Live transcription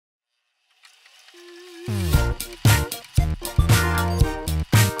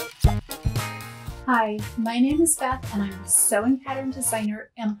Hi, my name is Beth and I'm a sewing pattern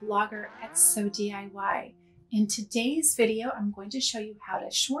designer and blogger at Sew DIY. In today's video, I'm going to show you how to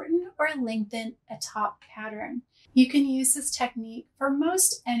shorten or lengthen a top pattern. You can use this technique for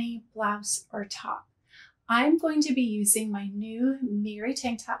most any blouse or top. I'm going to be using my new Miri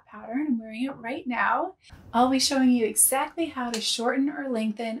Tank top pattern. I'm wearing it right now. I'll be showing you exactly how to shorten or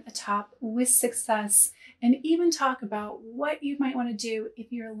lengthen a top with success, and even talk about what you might want to do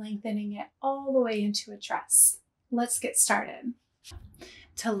if you're lengthening it all the way into a dress. Let's get started.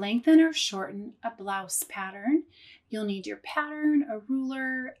 To lengthen or shorten a blouse pattern, you'll need your pattern, a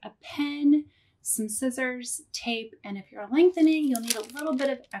ruler, a pen, some scissors, tape, and if you're lengthening, you'll need a little bit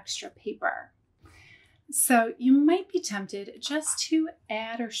of extra paper. So you might be tempted just to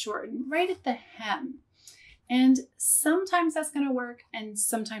add or shorten right at the hem. And sometimes that's going to work and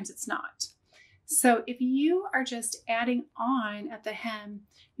sometimes it's not. So if you are just adding on at the hem,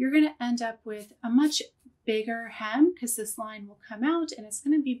 you're going to end up with a much bigger hem because this line will come out and it's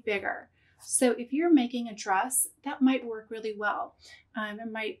going to be bigger. So if you're making a dress, that might work really well.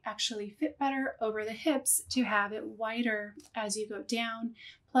 It might actually fit better over the hips to have it wider as you go down.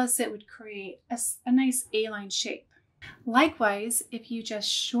 Plus it would create a nice A-line shape. Likewise, if you just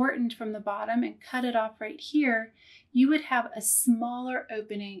shortened from the bottom and cut it off right here, you would have a smaller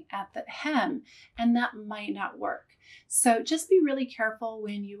opening at the hem, and that might not work. So just be really careful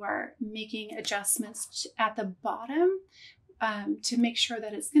when you are making adjustments at the bottom to make sure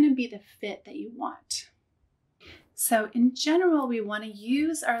that it's going to be the fit that you want. So in general, we want to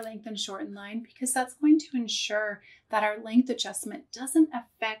use our length and shorten line because that's going to ensure that our length adjustment doesn't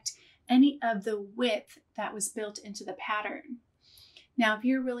affect any of the width that was built into the pattern. Now, if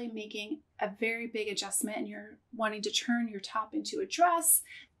you're really making a very big adjustment and you're wanting to turn your top into a dress,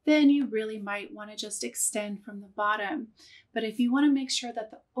 then you really might want to just extend from the bottom. But if you want to make sure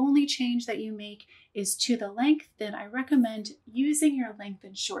that the only change that you make is to the length, then I recommend using your length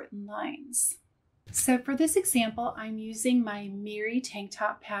and shorten lines. So for this example, I'm using my Miri Tank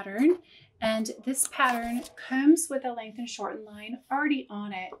top pattern, and this pattern comes with a length and shorten line already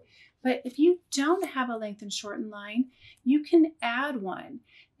on it. But if you don't have a length and shorten line, you can add one.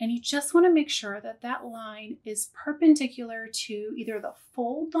 And you just want to make sure that that line is perpendicular to either the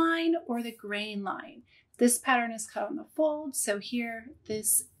fold line or the grain line. This pattern is cut on the fold, so here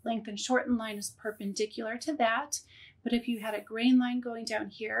this length and shorten line is perpendicular to that. But if you had a grain line going down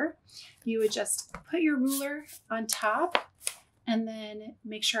here, you would just put your ruler on top and then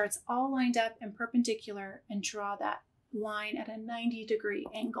make sure it's all lined up and perpendicular and draw that line at a 90-degree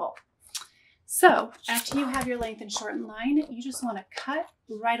angle. So after you have your length and shorten line, you just want to cut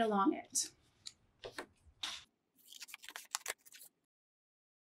right along it.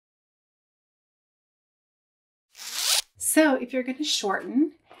 So if you're going to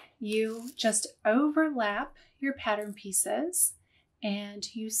shorten, you just overlap your pattern pieces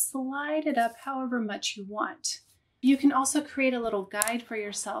and you slide it up however much you want. You can also create a little guide for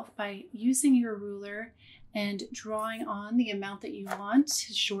yourself by using your ruler and drawing on the amount that you want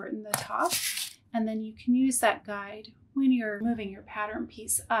to shorten the top. And then you can use that guide when you're moving your pattern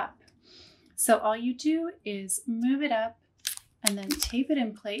piece up. So all you do is move it up and then tape it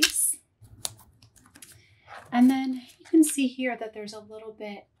in place. And then you can see here that there's a little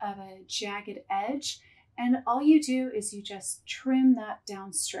bit of a jagged edge. And all you do is you just trim that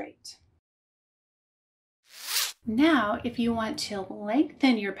down straight. Now, if you want to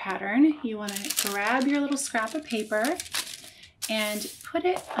lengthen your pattern, you want to grab your little scrap of paper and put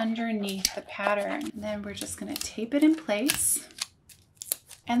it underneath the pattern. And then we're just going to tape it in place.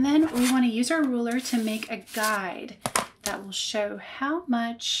 And then we want to use our ruler to make a guide that will show how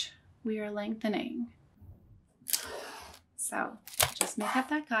much we are lengthening. So just make up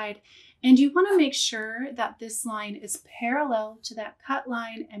that guide. And you want to make sure that this line is parallel to that cut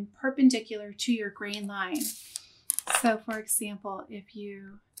line and perpendicular to your grain line. So for example, if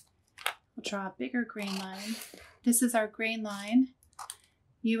you will draw a bigger grain line, this is our grain line,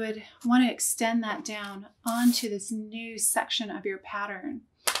 you would want to extend that down onto this new section of your pattern.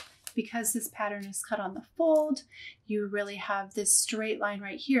 Because this pattern is cut on the fold, you really have this straight line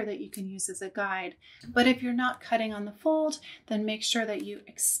right here that you can use as a guide. But if you're not cutting on the fold, then make sure that you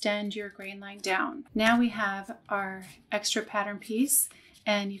extend your grain line down. Now we have our extra pattern piece,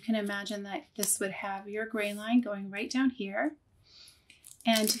 and you can imagine that this would have your grain line going right down here.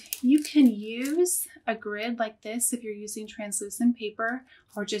 And you can use a grid like this if you're using translucent paper,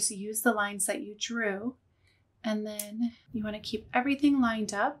 or just use the lines that you drew. And then you want to keep everything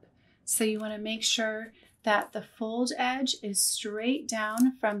lined up. So you want to make sure that the fold edge is straight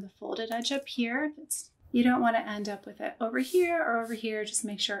down from the folded edge up here. You don't want to end up with it over here or over here. Just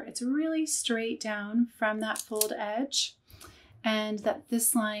make sure it's really straight down from that fold edge and that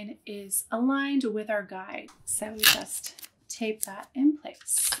this line is aligned with our guide. So we just tape that in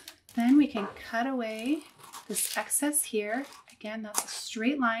place. Then we can cut away this excess here. Again, that's a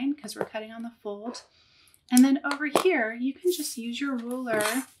straight line because we're cutting on the fold. And then over here, you can just use your ruler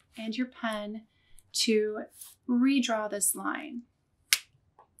and your pen to redraw this line.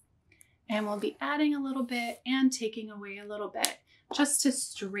 And we'll be adding a little bit and taking away a little bit just to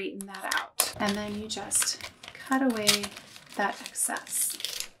straighten that out. And then you just cut away that excess.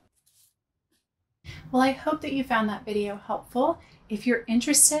 Well, I hope that you found that video helpful. If you're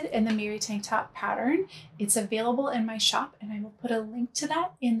interested in the Miri tank top pattern, it's available in my shop and I will put a link to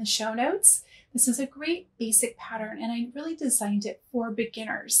that in the show notes. This is a great basic pattern and I really designed it for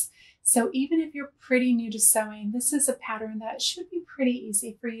beginners. So even if you're pretty new to sewing, this is a pattern that should be pretty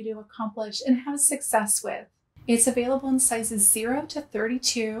easy for you to accomplish and have success with. It's available in sizes 0 to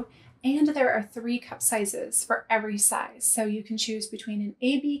 32, and there are 3 cup sizes for every size. So you can choose between an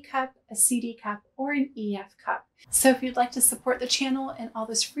AB cup, a CD cup, or an EF cup. So if you'd like to support the channel and all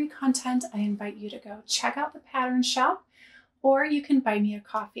this free content, I invite you to go check out the pattern shop, or you can buy me a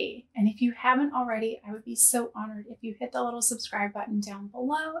coffee. And if you haven't already, I would be so honored if you hit the little subscribe button down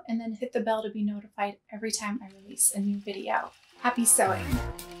below and then hit the bell to be notified every time I release a new video. Happy sewing!